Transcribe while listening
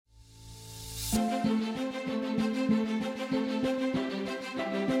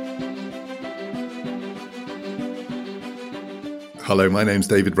Hello, my name's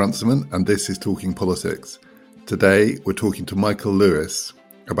David Runciman, and this is Talking Politics. Today, we're talking to Michael Lewis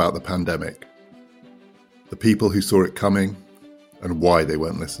about the pandemic, the people who saw it coming, and why they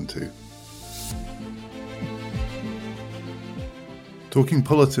weren't listened to. Talking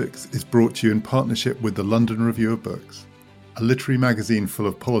Politics is brought to you in partnership with the London Review of Books, a literary magazine full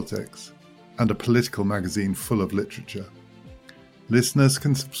of politics, and a political magazine full of literature. Listeners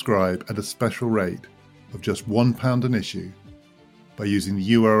can subscribe at a special rate of just £1 an issue by using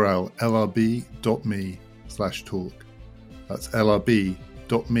the URL lrb.me/talk. That's lrb.me/talk.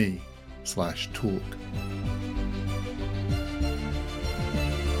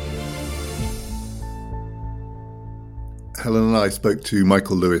 Helen and I spoke to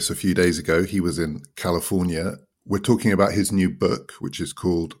Michael Lewis a few days ago. He was in California. We're talking about his new book, which is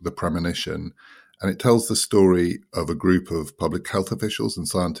called The Premonition, and it tells the story of a group of public health officials and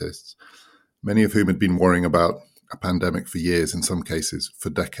scientists, many of whom had been worrying about a pandemic for years, in some cases for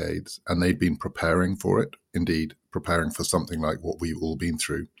decades, and they'd been preparing for it, indeed preparing for something like what we've all been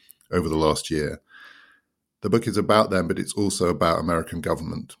through over the last year. The book is about them, but it's also about American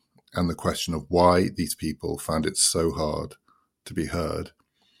government and the question of why these people found it so hard to be heard.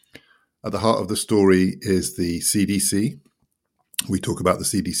 At the heart of the story is the CDC. We talk about the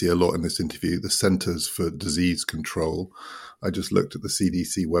CDC a lot in this interview, the Centers for Disease Control. I just looked at the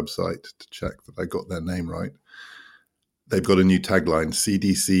CDC website to check that I got their name right. They've got a new tagline,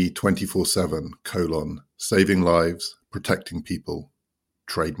 CDC 24/7, saving lives, protecting people,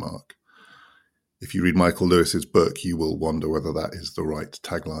 trademark. If you read Michael Lewis's book, you will wonder whether that is the right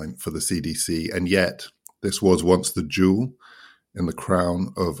tagline for the CDC. And yet, this was once the jewel in the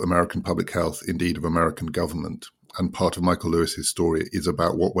crown of American public health, indeed of American government. And part of Michael Lewis's story is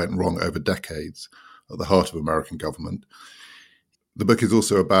about what went wrong over decades at the heart of American government. The book is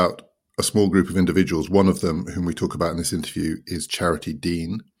also about a small group of individuals. One of them, whom we talk about in this interview, is Charity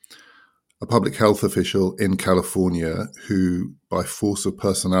Dean, a public health official in California who, by force of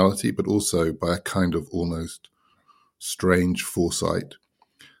personality, but also by a kind of almost strange foresight,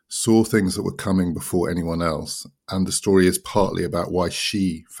 saw things that were coming before anyone else. And the story is partly about why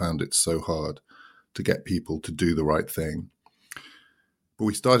she found it so hard to get people to do the right thing. But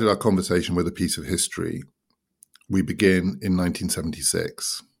we started our conversation with a piece of history. We begin in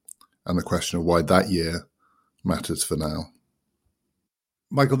 1976. And the question of why that year matters for now.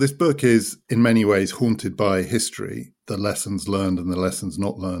 Michael, this book is in many ways haunted by history, the lessons learned and the lessons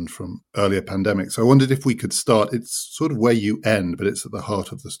not learned from earlier pandemics. So I wondered if we could start, it's sort of where you end, but it's at the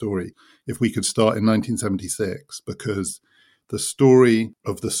heart of the story. If we could start in 1976, because the story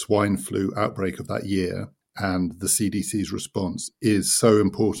of the swine flu outbreak of that year and the CDC's response is so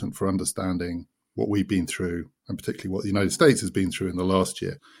important for understanding what we've been through, and particularly what the United States has been through in the last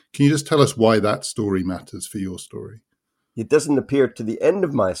year. Can you just tell us why that story matters for your story? It doesn't appear to the end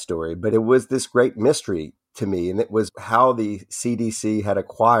of my story, but it was this great mystery to me, and it was how the CDC had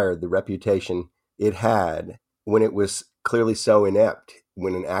acquired the reputation it had when it was clearly so inept,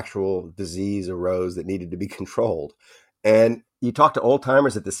 when an actual disease arose that needed to be controlled. And you talk to old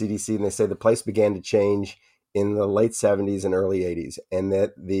timers at the CDC, and they say the place began to change in the late 70s and early 80s, and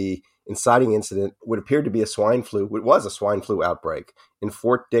that the inciting incident would appear to be a swine flu. It was a swine flu outbreak in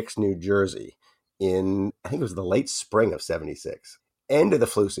Fort Dix, New Jersey in, I think it was the late spring of 76, end of the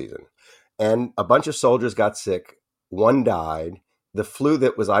flu season. And a bunch of soldiers got sick. One died. The flu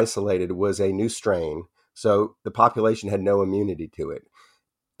that was isolated was a new strain, so the population had no immunity to it.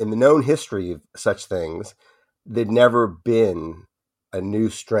 In the known history of such things, there'd never been a new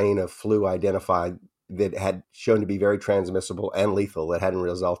strain of flu identified that had shown to be very transmissible and lethal, that hadn't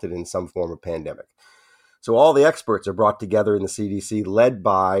resulted in some form of pandemic. So all the experts are brought together in the CDC, led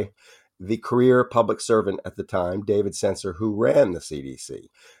by the career public servant at the time, David Sencer, who ran the CDC.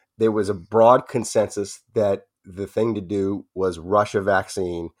 There was a broad consensus that the thing to do was rush a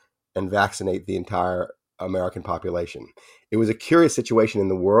vaccine and vaccinate the entire American population. It was a curious situation in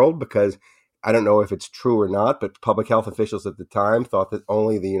the world because I don't know if it's true or not, but public health officials at the time thought that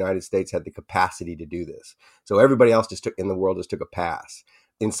only the United States had the capacity to do this. So everybody else in the world just took a pass.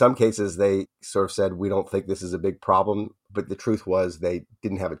 In some cases, they sort of said, we don't think this is a big problem. But the truth was they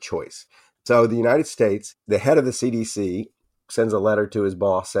didn't have a choice. So the United States, the head of the CDC, sends a letter to his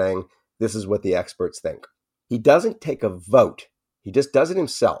boss saying, this is what the experts think. He doesn't take a vote. He just does it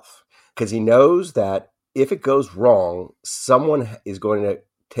himself because he knows that if it goes wrong, someone is going to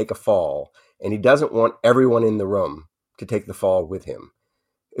take a fall. And he doesn't want everyone in the room to take the fall with him.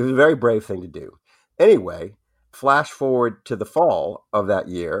 It was a very brave thing to do. Anyway, flash forward to the fall of that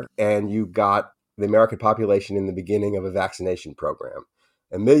year, and you got the American population in the beginning of a vaccination program.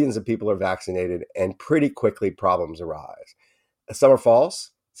 And millions of people are vaccinated, and pretty quickly problems arise. Some are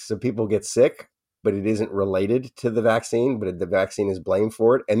false. So people get sick, but it isn't related to the vaccine, but the vaccine is blamed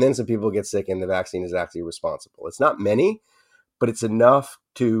for it. And then some people get sick and the vaccine is actually responsible. It's not many, but it's enough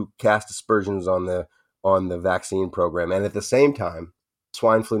to cast aspersions on the vaccine program. And at the same time,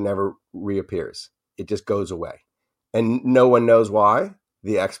 swine flu never reappears. It just goes away. And no one knows why.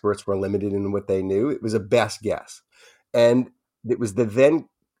 The experts were limited in what they knew. It was a best guess. And it was the then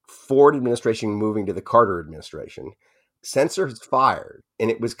Ford administration moving to the Carter administration. Censor was fired. And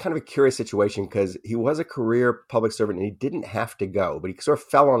it was kind of a curious situation because he was a career public servant and he didn't have to go, but he sort of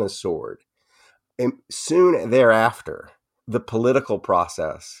fell on his sword. And soon thereafter, the political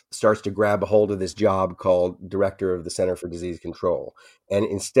process starts to grab a hold of this job called director of the Center for Disease Control. And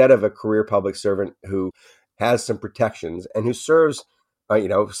instead of a career public servant who has some protections and who serves,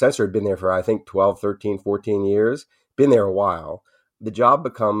 Censor had been there for, I think, 12, 13, 14 years, been there a while. The job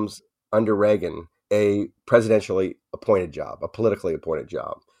becomes, under Reagan, a presidentially appointed job, a politically appointed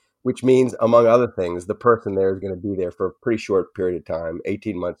job, which means, among other things, the person there is going to be there for a pretty short period of time,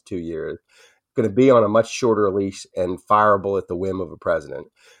 18 months, 2 years, going to be on a much shorter leash and fireable at the whim of a president.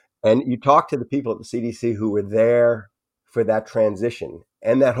 And you talk to the people at the CDC who were there for that transition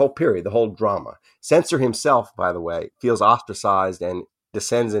and that whole period, the whole drama. Censor himself, by the way, feels ostracized and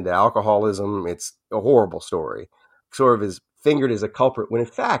descends into alcoholism. It's a horrible story. Sort of is fingered as a culprit when in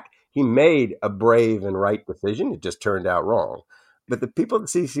fact he made a brave and right decision. It just turned out wrong. But the people at the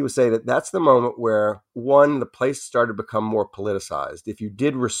CDC would say that that's the moment where, one, the place started to become more politicized. If you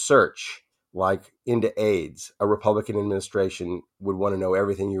did research like into AIDS, a Republican administration would want to know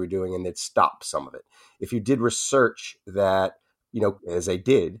everything you were doing and they'd stop some of it. If you did research that, as they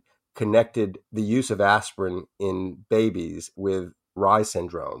did, connected the use of aspirin in babies with Reye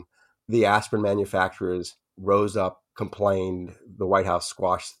syndrome, the aspirin manufacturers rose up, complained, the White House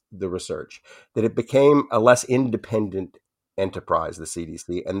squashed the research, that it became a less independent enterprise, the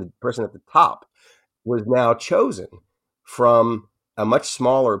CDC, and the person at the top was now chosen from a much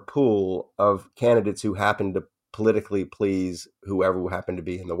smaller pool of candidates who happened to politically please whoever happened to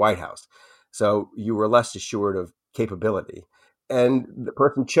be in the White House. So you were less assured of capability. And the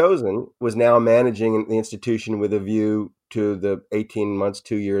person chosen was now managing the institution with a view to the 18 months,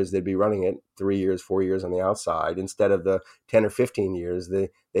 2 years they'd be running it, 3 years, 4 years on the outside, instead of the 10 or 15 years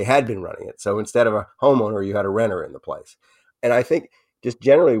they had been running it. So instead of a homeowner, you had a renter in the place. And I think just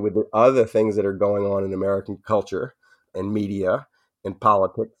generally with the other things that are going on in American culture and media and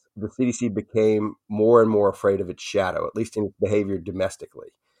politics, the CDC became more and more afraid of its shadow, at least in its behavior domestically.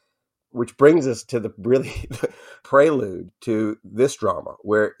 Which brings us to the prelude to this drama,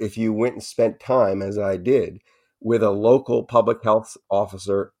 where if you went and spent time, as I did, with a local public health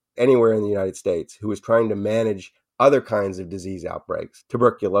officer anywhere in the United States who was trying to manage other kinds of disease outbreaks,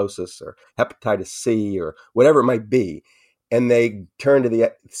 tuberculosis or hepatitis C or whatever it might be, and they turn to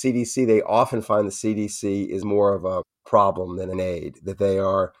the CDC, they often find the CDC is more of a problem than an aid, that they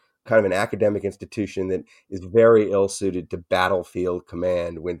are kind of an academic institution that is very ill-suited to battlefield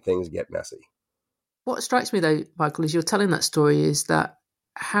command when things get messy. What strikes me, though, Michael, as you're telling that story is that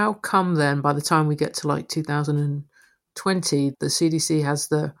how come then by the time we get to like 2020, the CDC has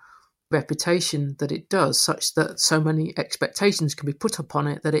the reputation that it does, such that so many expectations can be put upon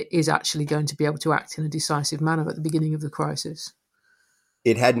it that it is actually going to be able to act in a decisive manner at the beginning of the crisis?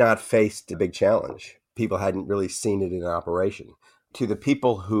 It had not faced a big challenge. People hadn't really seen it in operation. To the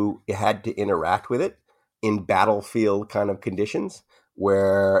people who had to interact with it in battlefield kind of conditions,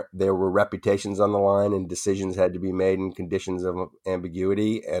 where there were reputations on the line and decisions had to be made in conditions of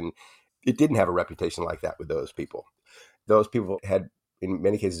ambiguity, and it didn't have a reputation like that with those people. Those people had, in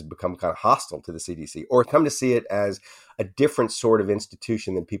many cases, become kind of hostile to the CDC or come to see it as a different sort of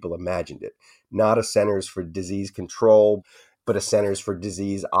institution than people imagined it. Not a Centers for Disease Control, but a Centers for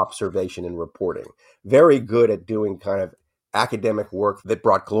Disease Observation and Reporting. Very good at doing kind of academic work that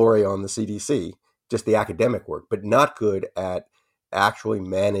brought glory on the CDC, just the academic work, but not good at actually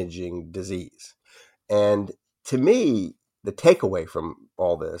managing disease. And to me, the takeaway from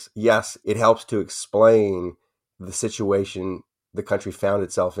all this, yes, it helps to explain the situation the country found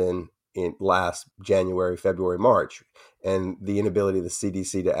itself in last January, February, March, and the inability of the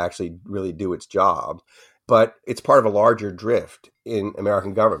CDC to actually really do its job. But it's part of a larger drift in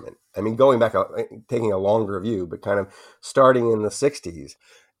American government. I mean, going back, taking a longer view, but kind of starting in the 60s,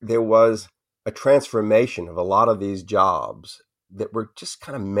 there was a transformation of a lot of these jobs that were just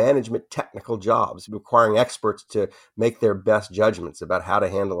kind of management technical jobs, requiring experts to make their best judgments about how to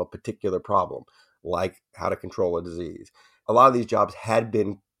handle a particular problem, like how to control a disease. A lot of these jobs had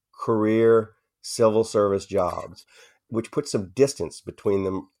been career civil service jobs, which put some distance between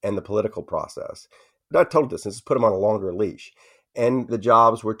them and the political process. Not total distance, put them on a longer leash. and the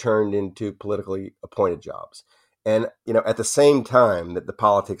jobs were turned into politically appointed jobs. And, at the same time that the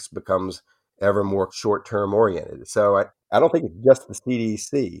politics becomes ever more short-term oriented. So I don't think it's just the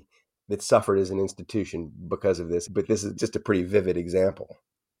CDC that suffered as an institution because of this, but this is just a pretty vivid example.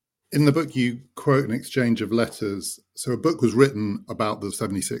 In the book, you quote an exchange of letters. So a book was written about the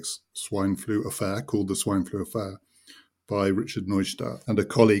 76 swine flu affair, called The Swine Flu Affair, by Richard Neustadt and a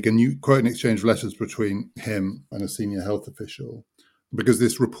colleague. And you quote an exchange of letters between him and a senior health official, because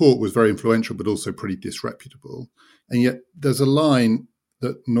this report was very influential, but also pretty disreputable. And yet there's a line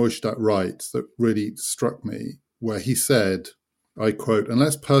that Neustadt writes that really struck me, where he said, I quote,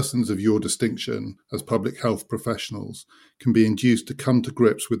 "Unless persons of your distinction as public health professionals can be induced to come to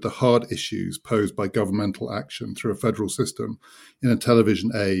grips with the hard issues posed by governmental action through a federal system in a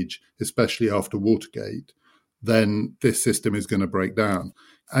television age, especially after Watergate, then this system is going to break down."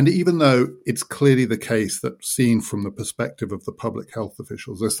 And even though it's clearly the case that, seen from the perspective of the public health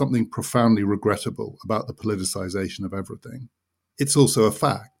officials, there's something profoundly regrettable about the politicization of everything, it's also a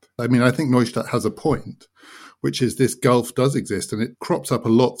fact. I mean, I think Neustadt has a point, which is this gulf does exist, and it crops up a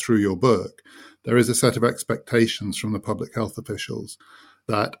lot through your book. There is a set of expectations from the public health officials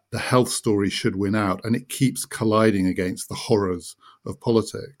that the health story should win out, and it keeps colliding against the horrors of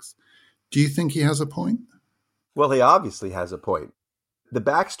politics. Do you think he has a point? Well, he obviously has a point. The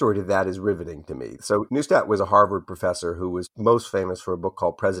backstory to that is riveting to me. So Neustadt was a Harvard professor who was most famous for a book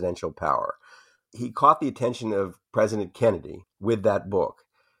called Presidential Power. He caught the attention of President Kennedy with that book.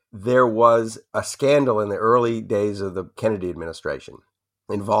 There was a scandal in the early days of the Kennedy administration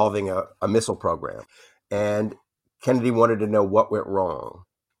involving a missile program. And Kennedy wanted to know what went wrong.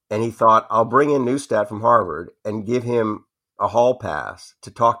 And he thought, I'll bring in Neustadt from Harvard and give him a hall pass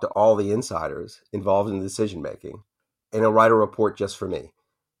to talk to all the insiders involved in the decision-making. And he'll write a report just for me.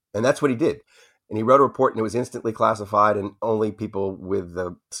 And that's what he did. And he wrote a report, and it was instantly classified, and only people with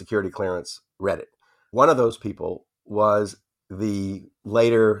the security clearance read it. One of those people was the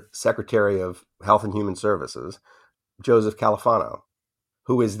later Secretary of Health and Human Services, Joseph Califano,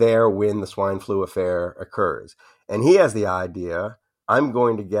 who is there when the swine flu affair occurs. And he has the idea, I'm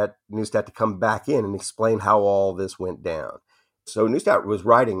going to get Neustadt to come back in and explain how all this went down. So Neustadt was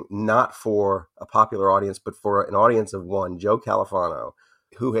writing not for a popular audience, but for an audience of one, Joe Califano,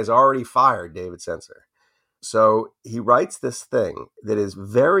 who has already fired David Sencer. So he writes this thing that is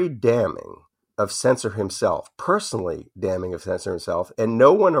very damning of Sencer himself, personally damning of Sencer himself, and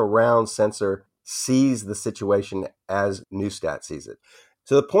no one around Sencer sees the situation as Neustadt sees it.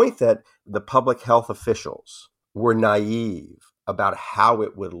 To the point that the public health officials were naive about how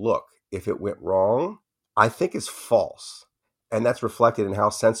it would look if it went wrong, I think is false. And that's reflected in how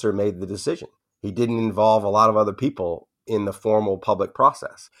Sencer made the decision. He didn't involve a lot of other people in the formal public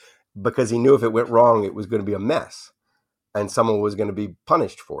process because he knew if it went wrong, it was going to be a mess and someone was going to be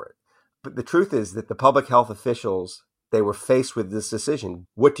punished for it. But the truth is that the public health officials, they were faced with this decision.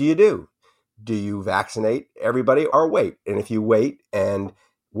 What do you do? Do you vaccinate everybody or wait? And if you wait and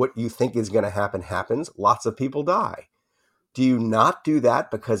what you think is going to happen happens, lots of people die. Do you not do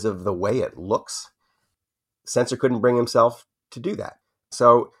that because of the way it looks? Sencer couldn't bring himself to do that.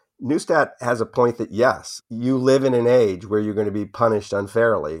 So Neustadt has a point that, yes, you live in an age where you're going to be punished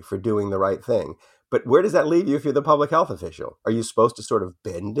unfairly for doing the right thing. But where does that leave you if you're the public health official? Are you supposed to sort of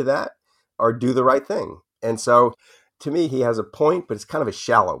bend to that or do the right thing? And so to me, he has a point, but it's kind of a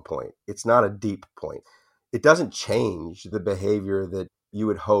shallow point. It's not a deep point. It doesn't change the behavior that you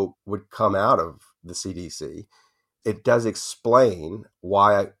would hope would come out of the CDC. It does explain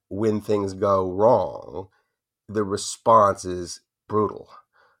why when things go wrong, the response is brutal.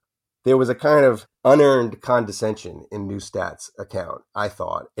 There was a kind of unearned condescension in Neustadt's account, I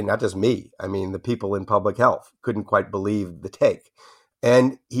thought, and not just me. I mean, the people in public health couldn't quite believe the take.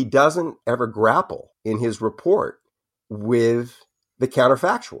 And he doesn't ever grapple in his report with the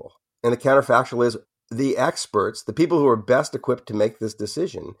counterfactual. And the counterfactual is the experts, the people who are best equipped to make this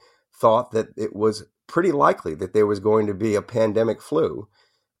decision, thought that it was pretty likely that there was going to be a pandemic flu.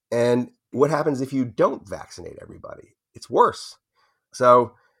 And what happens if you don't vaccinate everybody? It's worse.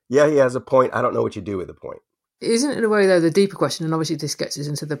 So, yeah, he has a point. I don't know what you do with the point. Isn't it, in a way, though, the deeper question, and obviously this gets us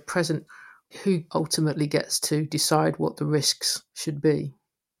into the present, who ultimately gets to decide what the risks should be?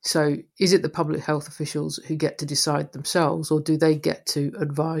 So is it the public health officials who get to decide themselves, or do they get to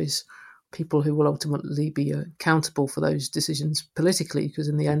advise people who will ultimately be accountable for those decisions politically? Because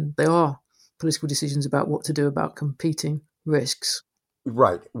in the end, they are political decisions about what to do about competing risks.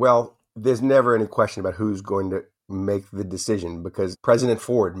 Right. Well, there's never any question about who's going to make the decision because President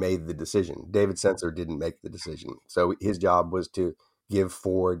Ford made the decision. David Sencer didn't make the decision. So his job was to give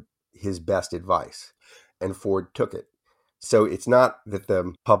Ford his best advice, and Ford took it. So it's not that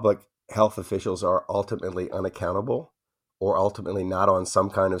the public health officials are ultimately unaccountable or ultimately not on some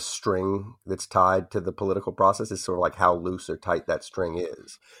kind of string that's tied to the political process. It's sort of like how loose or tight that string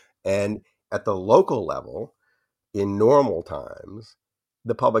is. And at the local level, in normal times,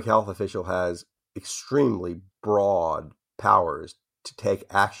 the public health official has extremely broad powers to take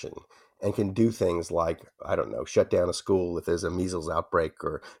action and can do things like, I don't know, shut down a school if there's a measles outbreak,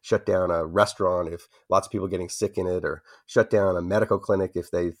 or shut down a restaurant if lots of people are getting sick in it, or shut down a medical clinic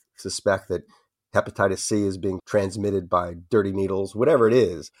if they suspect that hepatitis C is being transmitted by dirty needles, whatever it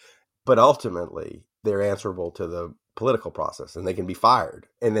is. But ultimately, they're answerable to the political process and they can be fired.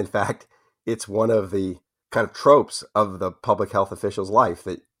 And in fact, it's one of the kind of tropes of the public health official's life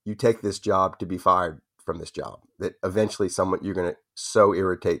that you take this job to be fired from this job, that eventually you're going to so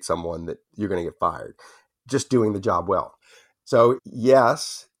irritate someone that you're going to get fired just doing the job well. So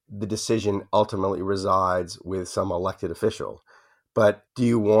yes, the decision ultimately resides with some elected official, but do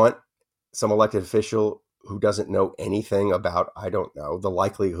you want some elected official who doesn't know anything about, I don't know, the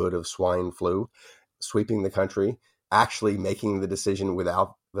likelihood of swine flu sweeping the country, actually making the decision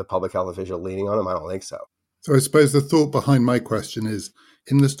without the public health official leaning on him? I don't think so. So I suppose the thought behind my question is,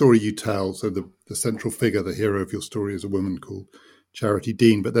 in the story you tell, so the central figure, the hero of your story, is a woman called Charity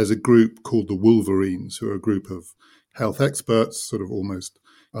Dean, but there's a group called the Wolverines, who are a group of health experts, sort of almost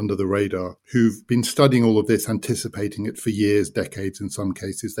under the radar, who've been studying all of this, anticipating it for years, decades in some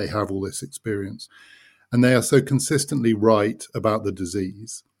cases. They have all this experience. And they are so consistently right about the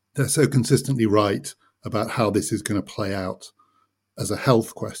disease. They're so consistently right about how this is going to play out as a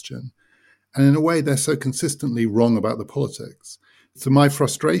health question. And in a way, they're so consistently wrong about the politics. So my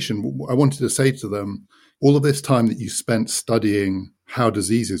frustration, I wanted to say to them, all of this time that you spent studying how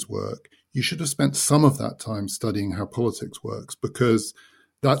diseases work, you should have spent some of that time studying how politics works, because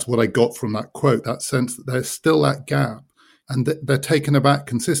that's what I got from that quote, that sense that there's still that gap. And they're taken aback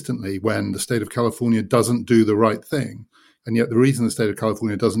consistently when the state of California doesn't do the right thing. And yet the reason the state of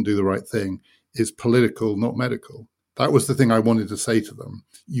California doesn't do the right thing is political, not medical. That was the thing I wanted to say to them.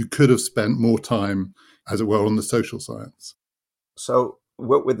 You could have spent more time, as it were, on the social science. So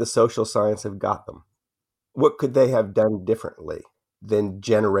what would the social science have got them? What could they have done differently than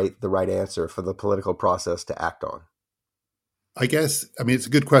generate the right answer for the political process to act on? I guess, it's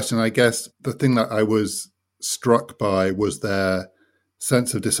a good question. I guess the thing that I was struck by was their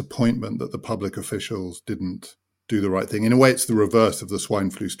sense of disappointment that the public officials didn't do the right thing. In a way, it's the reverse of the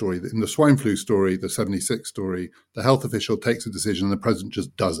swine flu story. In the swine flu story, the 76 story, the health official takes a decision and the president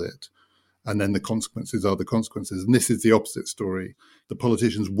just does it. And then the consequences are the consequences. And this is the opposite story. The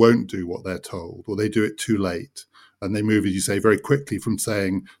politicians won't do what they're told, or they do it too late. And they move, as you say, very quickly from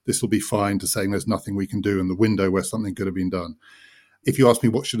saying this will be fine to saying there's nothing we can do in the window where something could have been done. If you ask me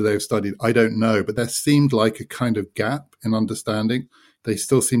what should they have studied, I don't know. But there seemed like a kind of gap in understanding. They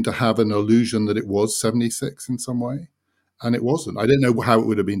still seem to have an illusion that it was 76 in some way. And it wasn't. I don't know how it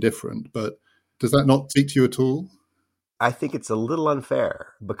would have been different. But does that not speak to you at all? I think it's a little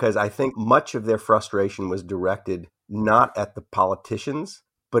unfair, because I think much of their frustration was directed not at the politicians,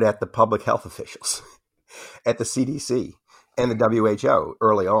 but at the public health officials, at the CDC and the WHO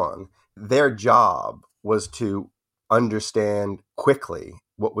early on. Their job was to understand quickly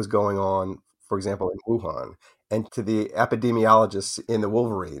what was going on, for example, in Wuhan. And to the epidemiologists in the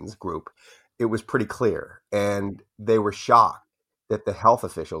Wolverines group, it was pretty clear. And they were shocked that the health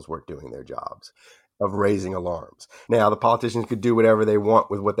officials weren't doing their jobs of raising alarms. Now, the politicians could do whatever they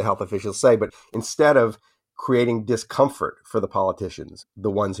want with what the health officials say, but instead of creating discomfort for the politicians, the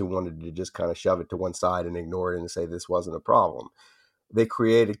ones who wanted to just kind of shove it to one side and ignore it and say this wasn't a problem, they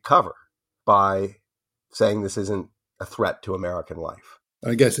created cover by saying this isn't a threat to American life.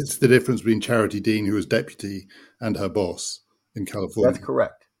 I guess it's the difference between Charity Dean, who was deputy, and her boss in California.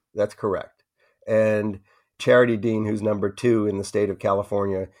 That's correct. And Charity Dean, who's number 2 in the state of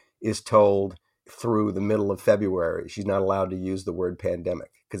California, is told through the middle of February she's not allowed to use the word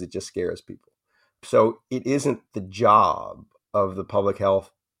pandemic because it just scares people. So it isn't the job of the public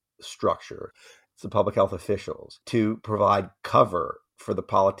health structure, it's the public health officials, to provide cover for the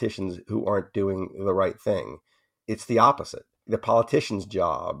politicians who aren't doing the right thing. It's the opposite. The politician's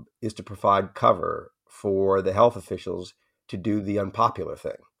job is to provide cover for the health officials to do the unpopular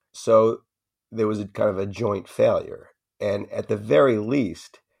thing. So there was a kind of a joint failure. And at the very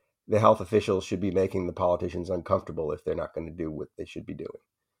least, the health officials should be making the politicians uncomfortable if they're not going to do what they should be doing.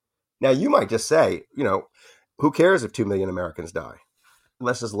 Now, you might just say, who cares if 2 million Americans die?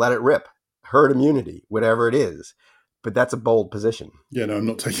 Let's just let it rip. Herd immunity, whatever it is. But that's a bold position. Yeah, no, I'm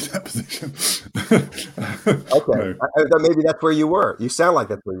not taking that position. Okay. No. I thought maybe that's where you were. You sound like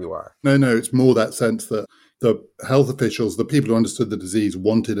that's where you are. No, it's more that sense that the health officials, the people who understood the disease,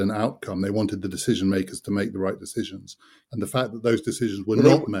 wanted an outcome. They wanted the decision makers to make the right decisions. And the fact that those decisions were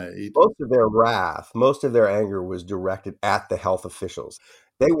not made. Most of their wrath, most of their anger was directed at the health officials.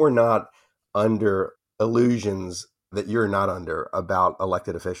 They were not under illusions that you're not under about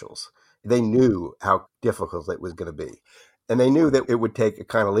elected officials. They knew how difficult it was going to be. And they knew that it would take a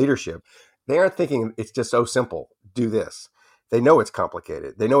kind of leadership. They aren't thinking it's just so simple, do this. They know it's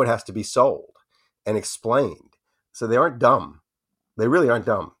complicated. They know it has to be sold and explained. So they aren't dumb. They really aren't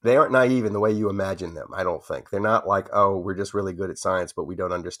dumb. They aren't naive in the way you imagine them, I don't think. They're not like, oh, we're just really good at science, but we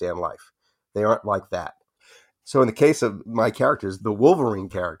don't understand life. They aren't like that. So in the case of my characters, the Wolverine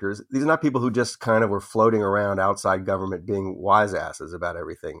characters, these are not people who just kind of were floating around outside government being wise asses about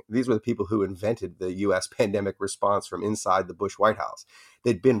everything. These were the people who invented the U.S. pandemic response from inside the Bush White House.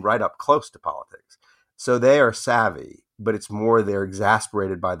 They'd been right up close to politics. So they are savvy, but it's more they're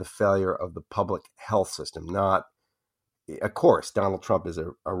exasperated by the failure of the public health system, not, of course, Donald Trump is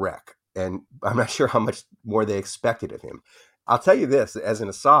a wreck. And I'm not sure how much more they expected of him. I'll tell you this, as an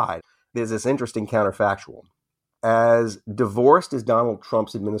aside, there's this interesting counterfactual. As divorced as Donald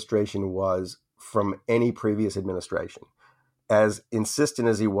Trump's administration was from any previous administration, as insistent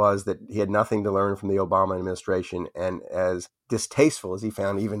as he was that he had nothing to learn from the Obama administration, and as distasteful as he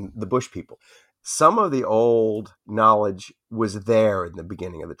found even the Bush people, some of the old knowledge was there in the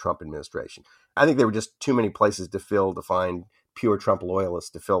beginning of the Trump administration. I think there were just too many places to fill to find pure Trump loyalists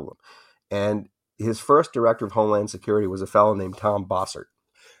to fill them. And his first director of Homeland Security was a fellow named Tom Bossert.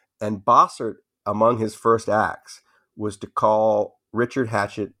 And Bossert, among his first acts, was to call Richard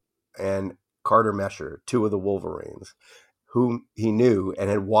Hatchett and Carter Mesher, two of the Wolverines, whom he knew and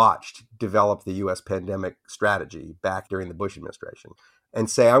had watched develop the U.S. pandemic strategy back during the Bush administration, and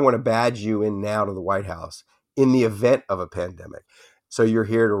say, I want to badge you in now to the White House in the event of a pandemic. So you're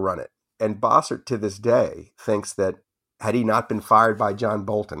here to run it. And Bossert to this day thinks that had he not been fired by John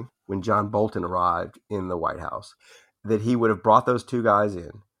Bolton, when John Bolton arrived in the White House, that he would have brought those two guys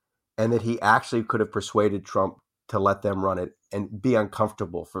in, and that he actually could have persuaded Trump to let them run it and be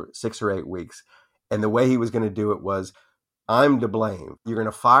uncomfortable for 6 or 8 weeks. And the way he was going to do it was, I'm to blame. You're going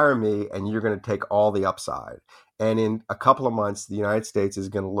to fire me and you're going to take all the upside. And in a couple of months, the United States is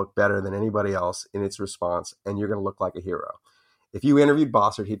going to look better than anybody else in its response, and you're going to look like a hero. If you interviewed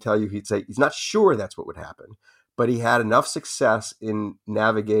Bossert, he'd say he's not sure that's what would happen, but he had enough success in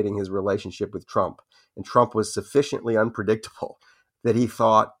navigating his relationship with Trump, and Trump was sufficiently unpredictable that he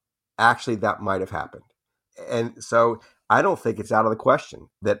thought actually that might have happened. And so I don't think it's out of the question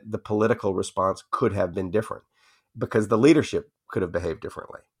that the political response could have been different, because the leadership could have behaved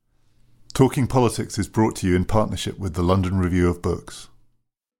differently. Talking Politics is brought to you in partnership with the London Review of Books.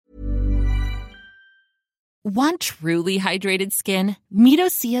 Want truly hydrated skin? Meet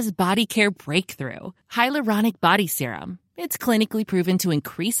Osea's Body Care Breakthrough Hyaluronic Body Serum. It's clinically proven to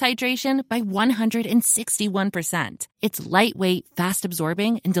increase hydration by 161%. It's lightweight,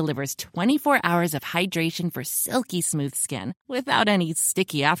 fast-absorbing, and delivers 24 hours of hydration for silky smooth skin without any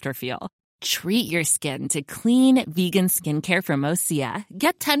sticky afterfeel. Treat your skin to clean, vegan skincare from Osea.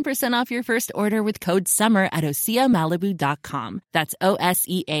 Get 10% off your first order with code SUMMER at OseaMalibu.com. That's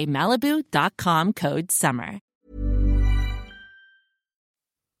OSEA Malibu.com, code SUMMER.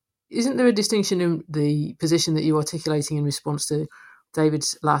 Isn't there a distinction in the position that you're articulating in response to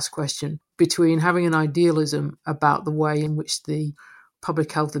David's last question between having an idealism about the way in which the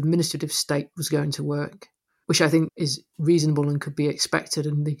public health administrative state was going to work, which I think is reasonable and could be expected,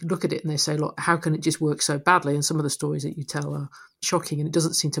 and they look at it and they say, look, how can it just work so badly? And some of the stories that you tell are shocking, and it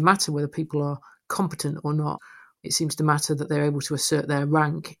doesn't seem to matter whether people are competent or not. It seems to matter that they're able to assert their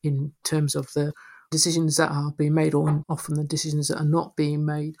rank in terms of the decisions that are being made, or often the decisions that are not being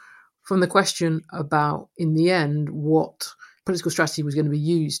made. From the question about, in the end, what political strategy was going to be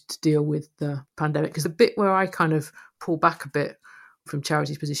used to deal with the pandemic, because the bit where I kind of pull back a bit from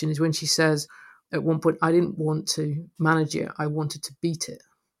Charity's position is when she says, at one point, I didn't want to manage it, I wanted to beat it.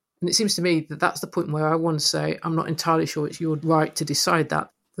 And it seems to me that that's the point where I want to say, I'm not entirely sure it's your right to decide that.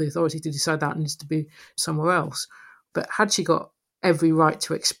 The authority to decide that needs to be somewhere else. But had she got every right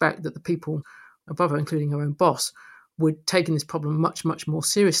to expect that the people above her, including her own boss, were taking this problem much, much more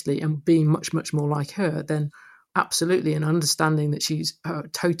seriously and being much, much more like her, then absolutely, and understanding that she's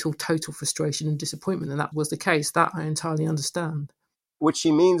total frustration and disappointment, and that was the case, that I entirely understand. What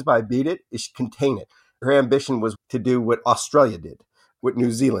she means by beat it is contain it. Her ambition was to do what Australia did, what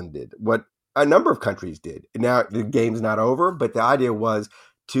New Zealand did, what a number of countries did. Now, the game's not over, but the idea was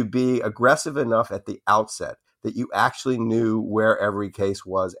to be aggressive enough at the outset that you actually knew where every case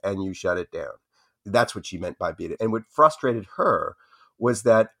was and you shut it down. That's what she meant by beat it. And what frustrated her was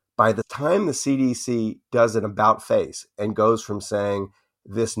that By the time the CDC does an about face and goes from saying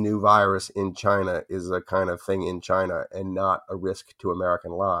this new virus in China is a kind of thing in China and not a risk to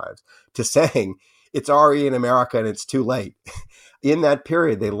American lives, to saying it's already in America and it's too late. In that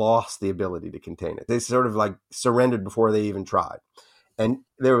period, they lost the ability to contain it. They sort of like surrendered before they even tried. And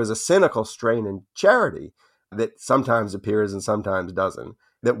there was a cynical strain in Charity that sometimes appears and sometimes doesn't,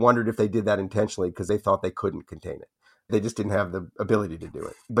 that wondered if they did that intentionally because they thought they couldn't contain it. They just didn't have the ability to do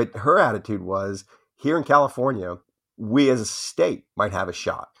it. But her attitude was, here in California, we as a state might have a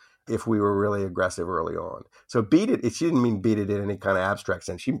shot if we were really aggressive early on. So beat it, she didn't mean beat it in any kind of abstract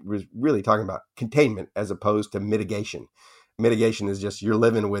sense. She was really talking about containment as opposed to mitigation. Mitigation is just you're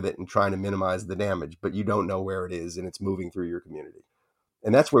living with it and trying to minimize the damage, but you don't know where it is and it's moving through your community.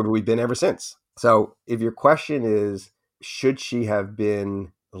 And that's where we've been ever since. So if your question is, should she have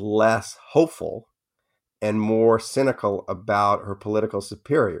been less hopeful and more cynical about her political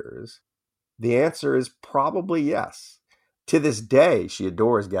superiors, the answer is probably yes. To this day, she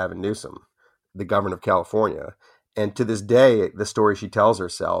adores Gavin Newsom, the governor of California. And to this day, the story she tells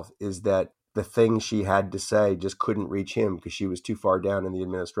herself is that the things she had to say just couldn't reach him because she was too far down in the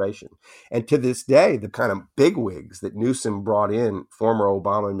administration. And to this day, the kind of bigwigs that Newsom brought in, former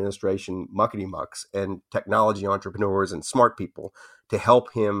Obama administration muckety-mucks and technology entrepreneurs and smart people to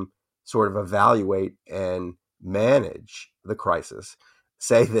help him sort of evaluate and manage the crisis,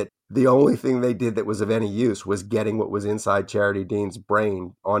 say that the only thing they did that was of any use was getting what was inside Charity Dean's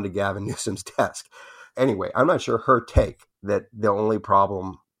brain onto Gavin Newsom's desk. Anyway, I'm not sure her take that the only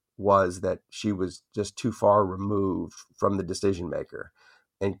problem was that she was just too far removed from the decision maker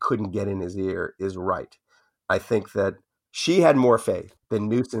and couldn't get in his ear is right. I think that she had more faith than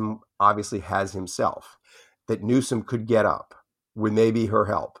Newsom obviously has himself, that Newsom could get up with maybe her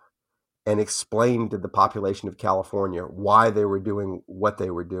help and explain to the population of California why they were doing what they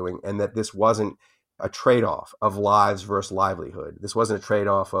were doing, and that this wasn't a trade-off of lives versus livelihood. This wasn't a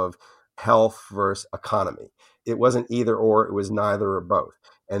trade-off of health versus economy. It wasn't either or, it was neither or both.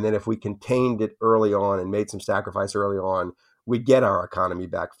 And then if we contained it early on and made some sacrifice early on, we'd get our economy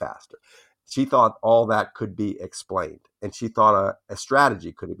back faster. She thought all that could be explained, and she thought a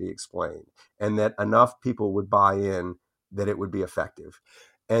strategy could be explained, and that enough people would buy in that it would be effective.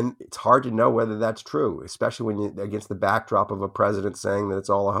 And it's hard to know whether that's true, especially when you against the backdrop of a president saying that it's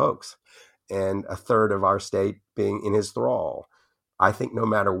all a hoax and a third of our state being in his thrall. I think no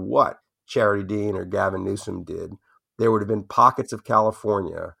matter what Charity Dean or Gavin Newsom did, there would have been pockets of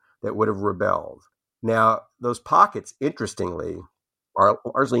California that would have rebelled. Now, those pockets, interestingly, are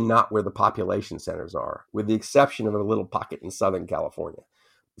largely not where the population centers are, with the exception of a little pocket in Southern California.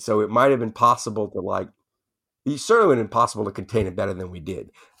 So it might have been possible to it certainly would have been possible to contain it better than we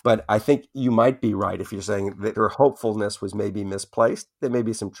did. But I think you might be right if you're saying that her hopefulness was maybe misplaced. There may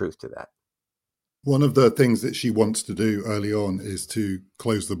be some truth to that. One of the things that she wants to do early on is to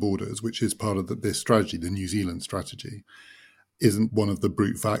close the borders, which is part of this strategy, the New Zealand strategy. Isn't one of the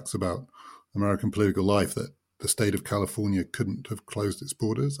brute facts about American political life that the state of California couldn't have closed its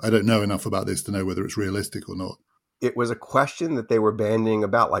borders? I don't know enough about this to know whether it's realistic or not. It was a question that they were bandying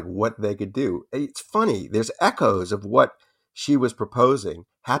about, like what they could do. It's funny. There's echoes of what she was proposing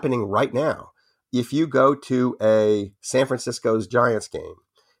happening right now. If you go to a San Francisco's Giants game,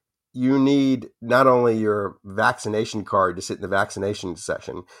 you need not only your vaccination card to sit in the vaccination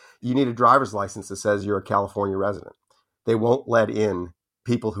session, you need a driver's license that says you're a California resident. They won't let in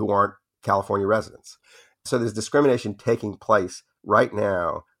people who aren't California residents. So there's discrimination taking place right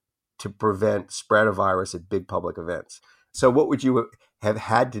now to prevent spread of virus at big public events. So what would you have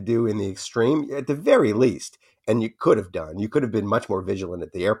had to do in the extreme? At the very least, and you could have been much more vigilant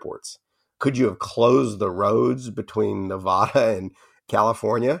at the airports. Could you have closed the roads between Nevada and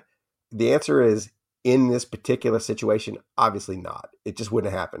California? The answer is, in this particular situation, obviously not. It just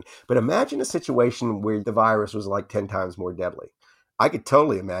wouldn't happen. But imagine a situation where the virus was like 10 times more deadly. I could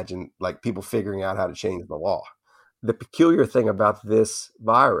totally imagine people figuring out how to change the law. The peculiar thing about this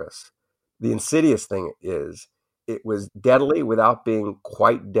virus, the insidious thing is, it was deadly without being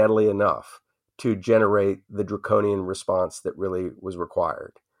quite deadly enough to generate the draconian response that really was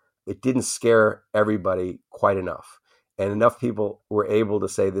required. It didn't scare everybody quite enough. And enough people were able to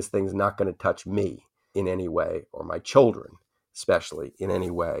say this thing's not going to touch me in any way, or my children especially in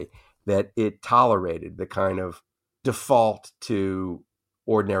any way, that it tolerated the kind of default to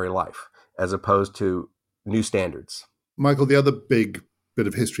ordinary life as opposed to new standards. Michael, the other big bit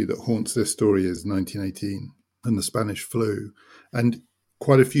of history that haunts this story is 1918 and the Spanish flu. And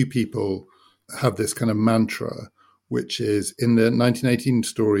quite a few people have this kind of mantra, which is in the 1918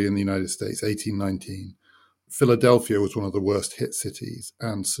 story in the United States, 1819, Philadelphia was one of the worst hit cities,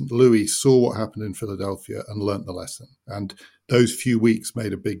 and St. Louis saw what happened in Philadelphia and learnt the lesson. And those few weeks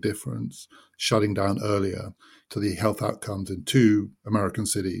made a big difference, shutting down earlier, to the health outcomes in two American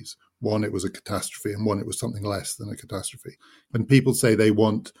cities. One, it was a catastrophe, and one, it was something less than a catastrophe. And people say they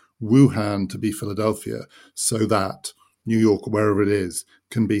want Wuhan to be Philadelphia so that New York, wherever it is,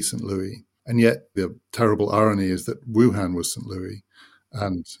 can be St. Louis. And yet the terrible irony is that Wuhan was St. Louis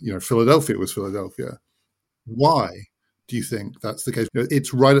and, Philadelphia was Philadelphia. Why do you think that's the case?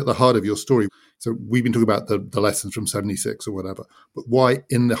 It's right at the heart of your story. So we've been talking about the lessons from 76 or whatever, but why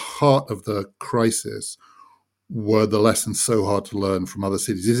in the heart of the crisis were the lessons so hard to learn from other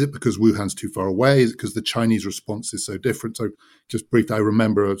cities? Is it because Wuhan's too far away? Is it because the Chinese response is so different? So just briefly, I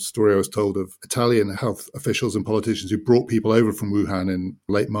remember a story I was told of Italian health officials and politicians who brought people over from Wuhan in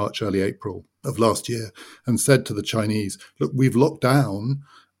late March, early April of last year and said to the Chinese, look, we've locked down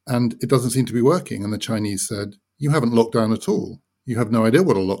and it doesn't seem to be working. And the Chinese said, you haven't locked down at all. You have no idea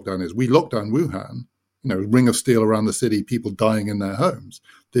what a lockdown is. We locked down Wuhan, ring of steel around the city, people dying in their homes.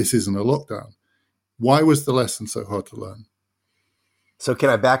 This isn't a lockdown. Why was the lesson so hard to learn? So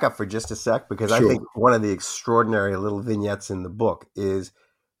can I back up for just a sec? Because Sure. I think one of the extraordinary little vignettes in the book is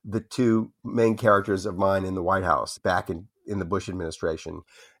the two main characters of mine in the White House back in the Bush administration,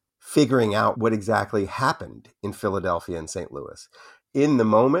 figuring out what exactly happened in Philadelphia and St. Louis. In the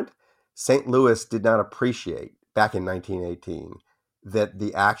moment, St. Louis did not appreciate, back in 1918, that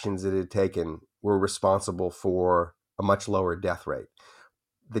the actions it had taken were responsible for a much lower death rate.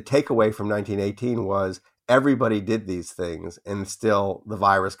 The takeaway from 1918 was everybody did these things and still the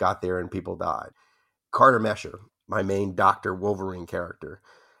virus got there and people died. Carter Mesher, my main Dr. Wolverine character,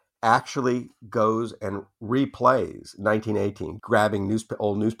 actually goes and replays 1918, grabbing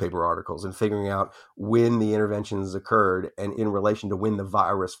old newspaper articles and figuring out when the interventions occurred and in relation to when the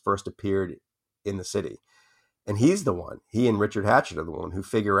virus first appeared in the city. And he and Richard Hatchett are the one who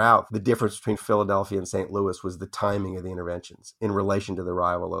figure out the difference between Philadelphia and St. Louis was the timing of the interventions in relation to the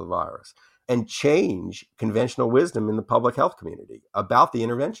arrival of the virus, and change conventional wisdom in the public health community about the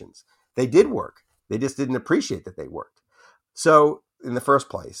interventions. They did work. They just didn't appreciate that they worked. So in the first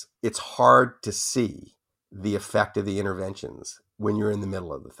place, it's hard to see the effect of the interventions when you're in the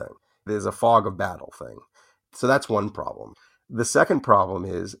middle of the thing. There's a fog of battle thing. So that's one problem. The second problem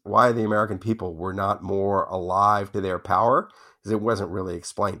is why the American people were not more alive to their power, is it wasn't really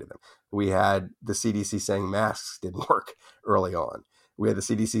explained to them. We had the CDC saying masks didn't work early on. We had the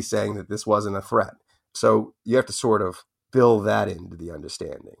CDC saying that this wasn't a threat. So you have to sort of build that into the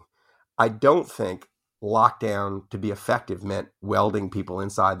understanding. I don't think lockdown to be effective meant welding people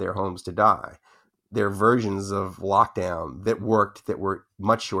inside their homes to die. There are versions of lockdown that worked that were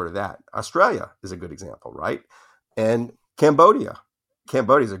much short of that. Australia is a good example, right? And Cambodia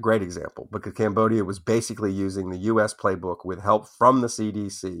is a great example because Cambodia was basically using the U.S. playbook with help from the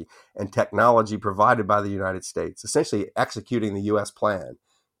CDC and technology provided by the United States, essentially executing the U.S. plan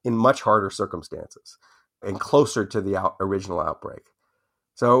in much harder circumstances and closer to the original outbreak.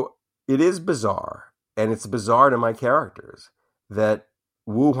 So it is bizarre, and it's bizarre to my characters that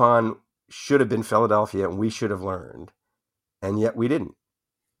Wuhan should have been Philadelphia and we should have learned, and yet we didn't.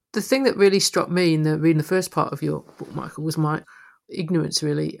 The thing that really struck me in reading the first part of your book, Michael, was my ignorance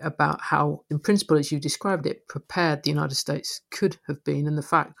really about how, in principle, as you described it, prepared the United States could have been, and the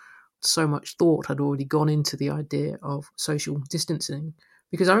fact so much thought had already gone into the idea of social distancing.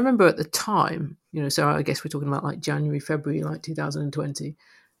 Because I remember at the time, so I guess we're talking about like January, February, like 2020,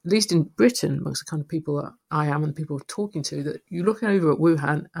 at least in Britain, amongst the kind of people that I am and people I'm talking to, that you're looking over at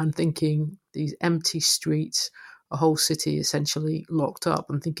Wuhan and thinking these empty streets, a whole city essentially locked up,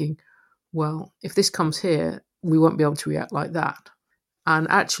 and thinking, well, if this comes here, we won't be able to react like that. And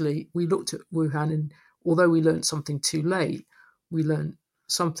actually, we looked at Wuhan, and although we learned something too late, we learned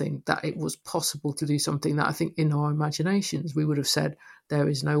something that it was possible to do something that I think in our imaginations, we would have said, there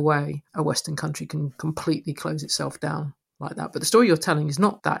is no way a Western country can completely close itself down like that. But the story you're telling is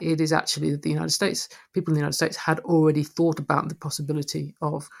not that. It is actually that the United States, people in the United States had already thought about the possibility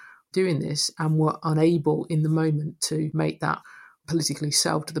of doing this and were unable in the moment to make that politically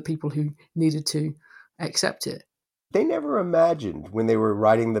sell to the people who needed to accept it. They never imagined when they were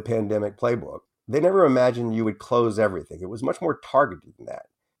writing the pandemic playbook, they never imagined you would close everything. It was much more targeted than that.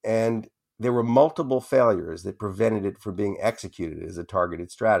 And there were multiple failures that prevented it from being executed as a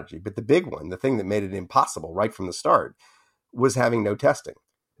targeted strategy. But the big one, the thing that made it impossible right from the start, was having no testing.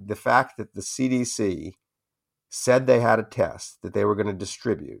 The fact that the CDC said they had a test that they were going to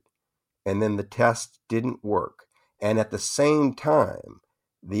distribute, and then the test didn't work. And at the same time,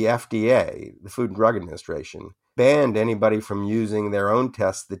 the FDA, the Food and Drug Administration, banned anybody from using their own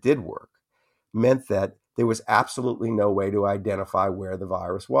tests that did work, meant that there was absolutely no way to identify where the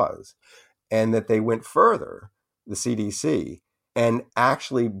virus was. And that they went further, the CDC, and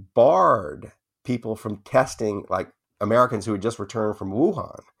actually barred people from testing, like Americans who had just returned from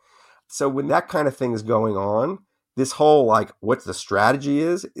Wuhan. So when that kind of thing is going on, this whole like what the strategy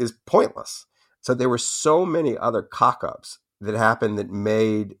is pointless. So there were so many other cock-ups that happened that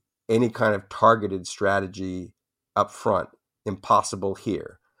made any kind of targeted strategy up front impossible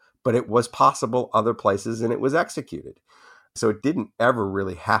here. But it was possible other places and it was executed. So it didn't ever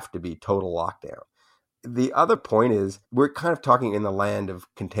really have to be total lockdown. The other point is we're kind of talking in the land of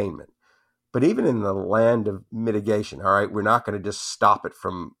containment. But even in the land of mitigation, all right, we're not going to just stop it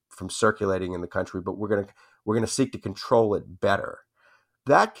from circulating in the country, but we're going to seek to control it better.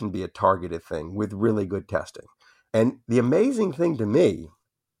 That can be a targeted thing with really good testing. And the amazing thing to me,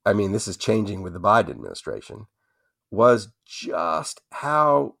 I mean, this is changing with the Biden administration, was just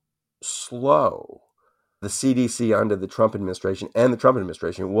how slow the CDC under the Trump administration and the Trump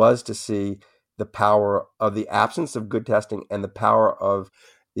administration was to see the power of the absence of good testing and the power of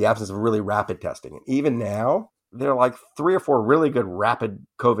the absence of really rapid testing. And even now, there are like 3 or 4 really good rapid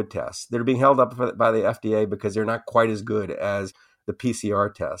COVID tests that are being held up by the FDA because they're not quite as good as the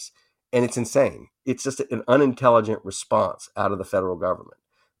PCR tests. And it's insane. It's just an unintelligent response out of the federal government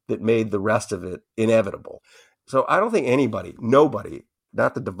that made the rest of it inevitable. So I don't think nobody,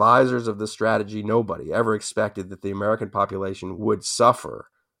 not the devisers of this strategy, nobody ever expected that the American population would suffer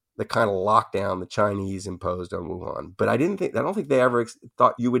the kind of lockdown the Chinese imposed on Wuhan. But I don't think they ever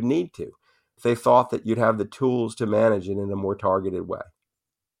thought you would need to. They thought that you'd have the tools to manage it in a more targeted way.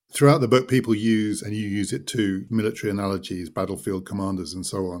 Throughout the book, people use, and you use it too, military analogies, battlefield commanders and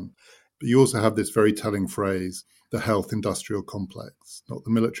so on. But you also have this very telling phrase, the health industrial complex, not the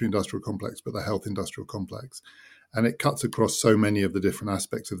military industrial complex, but the health industrial complex. And it cuts across so many of the different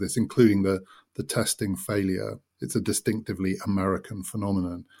aspects of this, including the testing failure. It's a distinctively American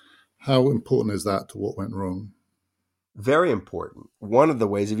phenomenon. How important is that to what went wrong? Very important. One of the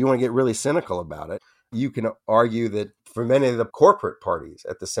ways, if you want to get really cynical about it, you can argue that for many of the corporate parties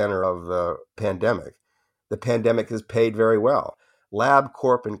at the center of the pandemic has paid very well.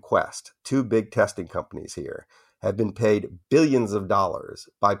 LabCorp and Quest, 2 big testing companies here, have been paid billions of dollars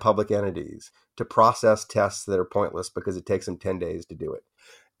by public entities to process tests that are pointless because it takes them 10 days to do it.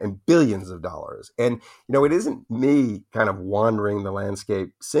 And billions of dollars. And, it isn't me kind of wandering the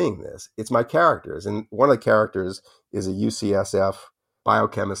landscape seeing this. It's my characters. And one of the characters is a UCSF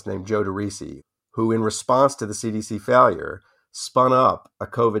biochemist named Joe DeRisi, who in response to the CDC failure, spun up a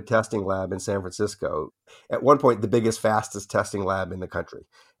COVID testing lab in San Francisco, at one point the biggest, fastest testing lab in the country,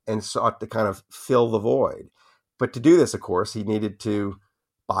 and sought to kind of fill the void. But to do this, of course, he needed to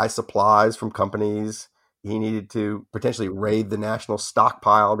buy supplies from companies. He needed to potentially raid the national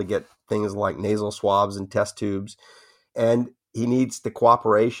stockpile to get things like nasal swabs and test tubes. And he needs the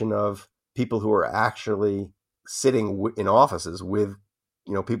cooperation of people who are actually sitting in offices with,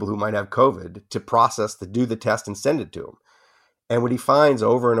 people who might have COVID to do the test and send it to them. And what he finds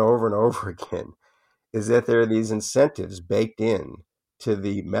over and over and over again is that there are these incentives baked in to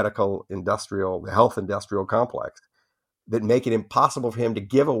the the health industrial complex that make it impossible for him to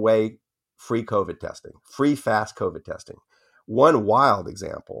give away free COVID testing, free fast COVID testing. One wild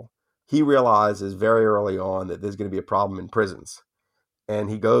example, he realizes very early on that there's going to be a problem in prisons. And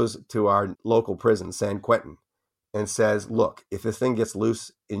he goes to our local prison, San Quentin, and says, look, if this thing gets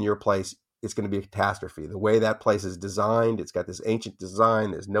loose in your place, it's going to be a catastrophe. The way that place is designed, it's got this ancient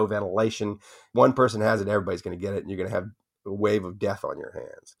design, there's no ventilation. One person has it, everybody's going to get it, and you're going to have a wave of death on your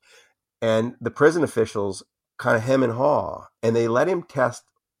hands. And the prison officials kind of hem and haw, and they let him test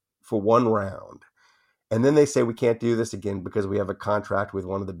for 1 round. And then they say, we can't do this again because we have a contract with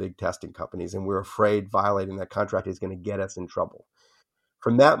one of the big testing companies, and we're afraid violating that contract is going to get us in trouble.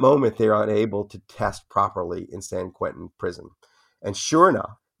 From that moment, they're unable to test properly in San Quentin prison. And sure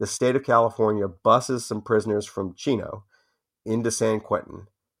enough, the state of California buses some prisoners from Chino into San Quentin.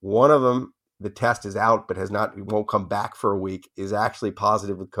 One of them, the test is out, but won't come back for a week, is actually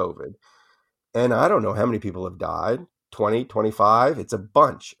positive with COVID. And I don't know how many people have died, 20, 25. It's a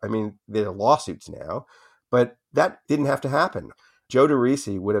bunch. I mean, there are lawsuits now, but that didn't have to happen. Joe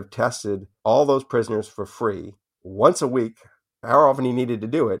DeRisi would have tested all those prisoners for free once a week, however often he needed to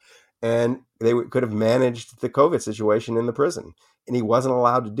do it, and they could have managed the COVID situation in the prison. And he wasn't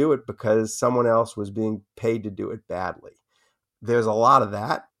allowed to do it because someone else was being paid to do it badly. There's a lot of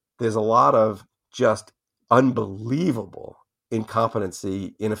that. There's a lot of just unbelievable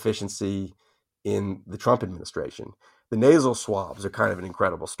incompetency, inefficiency in the Trump administration. The nasal swabs are kind of an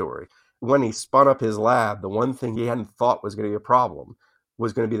incredible story. When he spun up his lab, the one thing he hadn't thought was going to be a problem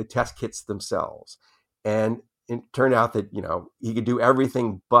was going to be the test kits themselves. And it turned out that, he could do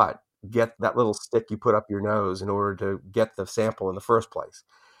everything but get that little stick you put up your nose in order to get the sample in the first place.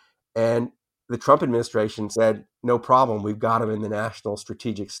 And the Trump administration said, no problem, we've got him in the national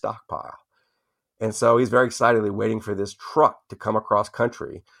strategic stockpile. And so he's very excitedly waiting for this truck to come across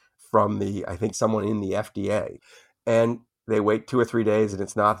country from I think someone in the FDA. And they wait 2 or 3 days and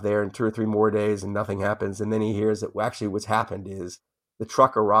it's not there, and 2 or 3 more days and nothing happens. And then he hears that actually what's happened is the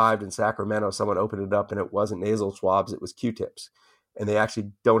truck arrived in Sacramento, someone opened it up and it wasn't nasal swabs, it was Q-tips. And they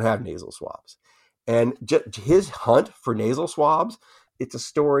actually don't have nasal swabs. And his hunt for nasal swabs, it's a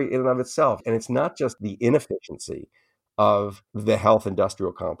story in and of itself. And it's not just the inefficiency of the health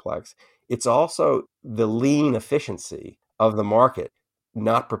industrial complex. It's also the lean efficiency of the market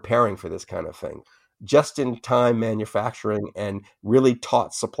not preparing for this kind of thing. Just-in-time manufacturing and really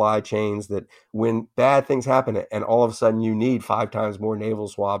taut supply chains that when bad things happen and all of a sudden you need 5 times more nasal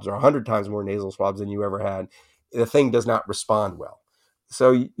swabs or 100 times more nasal swabs than you ever had, the thing does not respond well.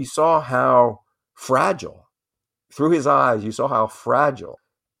 So you saw how fragile, through his eyes, you saw how fragile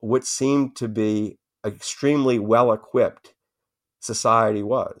what seemed to be extremely well-equipped society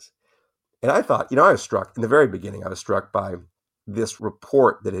was. And I thought, I was struck, in the very beginning, I was struck by this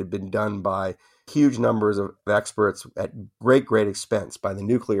report that had been done by huge numbers of experts at great expense by the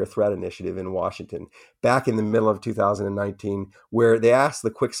Nuclear Threat Initiative in Washington back in the middle of 2019, where they asked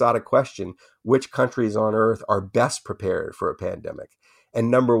the quixotic question, which countries on earth are best prepared for a pandemic? And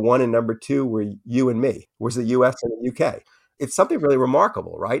number 1 and number 2 were you and me, was the US and the UK. It's something really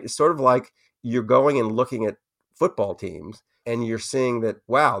remarkable, right? It's sort of like you're going and looking at football teams and you're seeing that,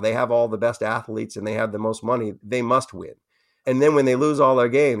 wow, they have all the best athletes and they have the most money, they must win. And then when they lose all their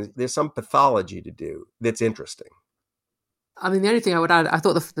games, there's some pathology to do that's interesting. I mean, the only thing I would add, I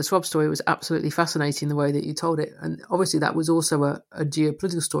thought the swab story was absolutely fascinating, the way that you told it. And obviously that was also a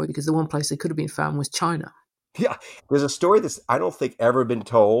geopolitical story, because the one place they could have been found was China. Yeah, there's a story that's, I don't think, ever been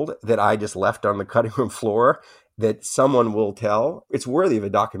told that I just left on the cutting room floor that someone will tell. It's worthy of a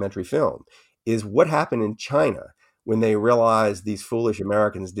documentary film, is what happened in China when they realized these foolish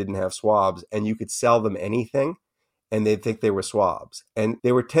Americans didn't have swabs and you could sell them anything and they'd think they were swabs. And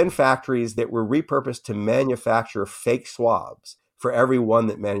there were 10 factories that were repurposed to manufacture fake swabs for every one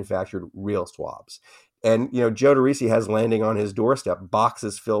that manufactured real swabs. And, Joe DeRisi has landing on his doorstep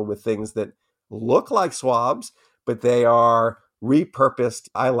boxes filled with things that look like swabs, but they are repurposed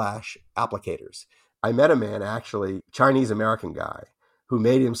eyelash applicators. I met a man, actually, Chinese-American guy, who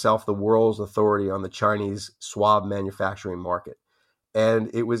made himself the world's authority on the Chinese swab manufacturing market.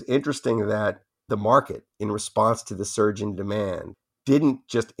 And it was interesting that the market, in response to the surge in demand, didn't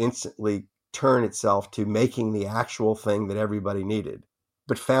just instantly turn itself to making the actual thing that everybody needed,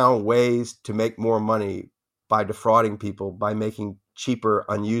 but found ways to make more money by defrauding people, by making cheaper,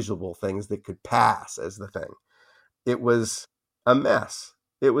 unusable things that could pass as the thing. It was a mess.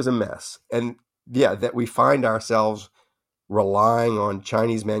 It was a mess. And yeah, that we find ourselves relying on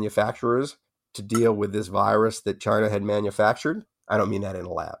Chinese manufacturers to deal with this virus that China had manufactured. I don't mean that in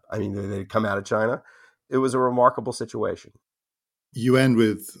a lab. I mean, they'd come out of China. It was a remarkable situation. You end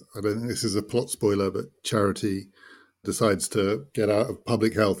with, I don't think this is a plot spoiler, but Charity decides to get out of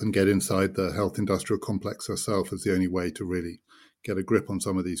public health and get inside the health industrial complex herself as the only way to really get a grip on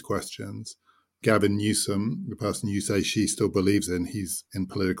some of these questions. Gavin Newsom, the person you say she still believes in, he's in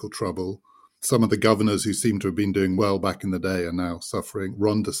political trouble. Some of the governors who seem to have been doing well back in the day are now suffering.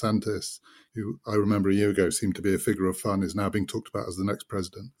 Ron DeSantis, who I remember a year ago seemed to be a figure of fun, is now being talked about as the next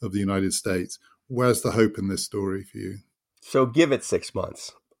president of the United States. Where's the hope in this story for you? So give it 6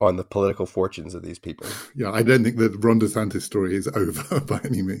 months on the political fortunes of these people. Yeah, I don't think the Ron DeSantis story is over by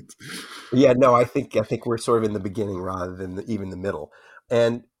any means. Yeah, no, I think we're sort of in the beginning rather than even the middle.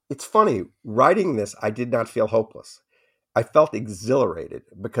 And it's funny, writing this, I did not feel hopeless. I felt exhilarated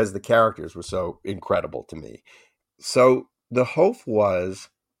because the characters were so incredible to me. So the hope was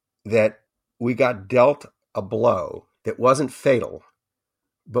that we got dealt a blow that wasn't fatal,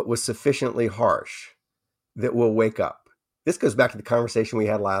 but was sufficiently harsh that we'll wake up. This goes back to the conversation we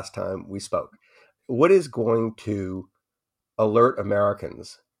had last time we spoke. What is going to alert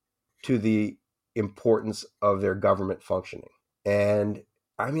Americans to the importance of their government functioning? And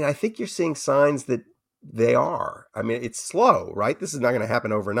I mean, I think you're seeing signs that they are. I mean, it's slow, right? This is not going to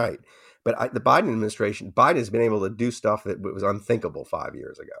happen overnight. But the Biden administration, Biden has been able to do stuff that was unthinkable 5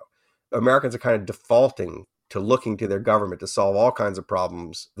 years ago. Americans are kind of defaulting to looking to their government to solve all kinds of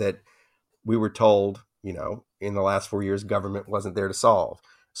problems that we were told, in the last 4 years, government wasn't there to solve.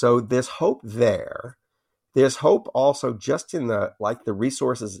 So there's hope there. There's hope also just in the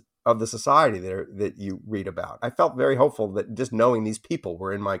resources of the society that you read about. I felt very hopeful that just knowing these people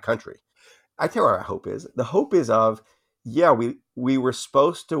were in my country. I tell you what our hope is. The hope is of, yeah, we were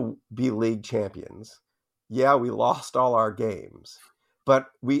supposed to be league champions. Yeah, we lost all our games. But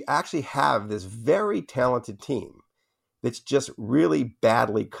we actually have this very talented team that's just really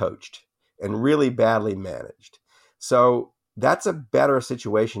badly coached and really badly managed. So that's a better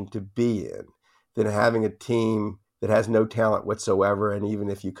situation to be in than having a team that has no talent whatsoever. And even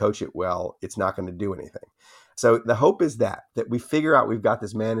if you coach it well, it's not going to do anything. So the hope is that we figure out we've got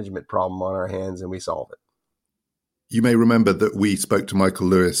this management problem on our hands and we solve it. You may remember that we spoke to Michael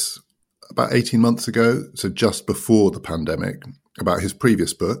Lewis about 18 months ago, so just before the pandemic, about his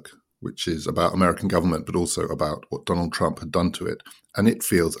previous book, which is about American government, but also about what Donald Trump had done to it. And it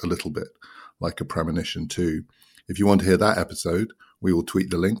feels a little bit like a premonition too. If you want to hear that episode, we will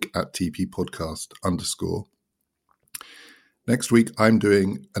tweet the link at TPpodcast_. Next week, I'm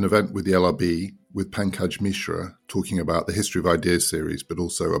doing an event with the LRB with Pankaj Mishra, talking about the History of Ideas series, but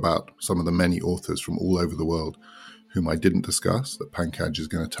also about some of the many authors from all over the world whom I didn't discuss, that Pankaj is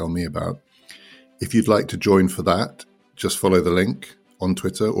going to tell me about. If you'd like to join for that, just follow the link on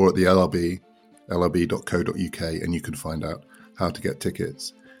Twitter or at the LRB, lrb.co.uk, and you can find out how to get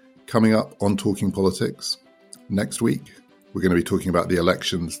tickets. Coming up on Talking Politics, next week, we're going to be talking about the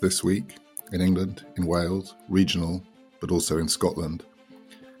elections this week in England, in Wales, regional, but also in Scotland.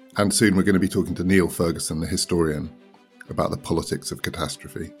 And soon we're going to be talking to Neil Ferguson, the historian, about the politics of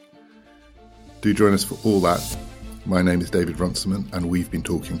catastrophe. Do join us for all that. My name is David Runciman, and we've been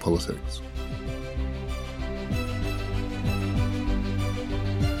talking politics.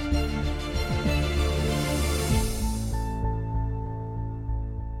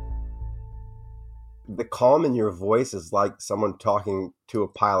 The calm in your voice is like someone talking to a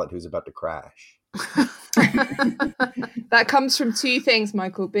pilot who's about to crash. That comes from two things,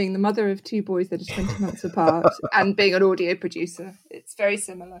 Michael: being the mother of two boys that are 20 months apart and being an audio producer. It's very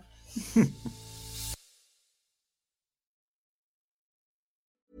similar.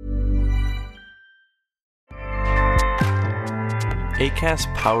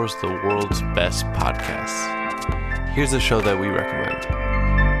 Acast powers the world's best podcasts. Here's a show that we recommend.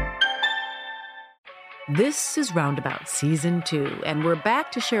 This is Roundabout Season 2, and we're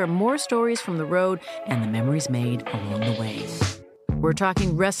back to share more stories from the road and the memories made along the way. We're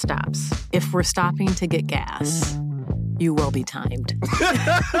talking rest stops, if we're stopping to get gas. You will be timed.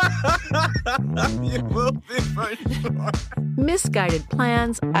 You will be for sure. Misguided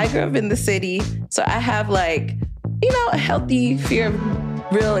plans. I grew up in the city, so I have a healthy fear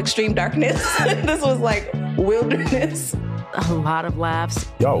of real extreme darkness. This was like wilderness. A lot of laughs.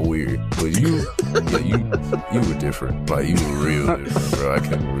 Y'all weird, but you were different. Like, you were real different, bro. I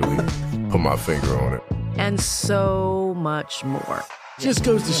can't really put my finger on it. And so much more. Just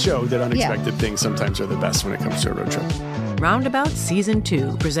goes to show that unexpected things sometimes are the best when it comes to a road trip. Roundabout Season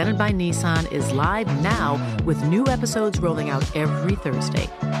 2, presented by Nissan, is live now with new episodes rolling out every Thursday.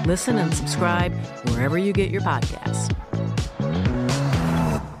 Listen and subscribe wherever you get your podcasts.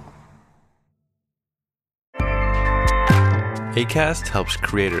 Acast helps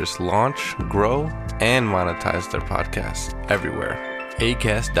creators launch, grow, and monetize their podcasts everywhere.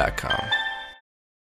 Acast.com.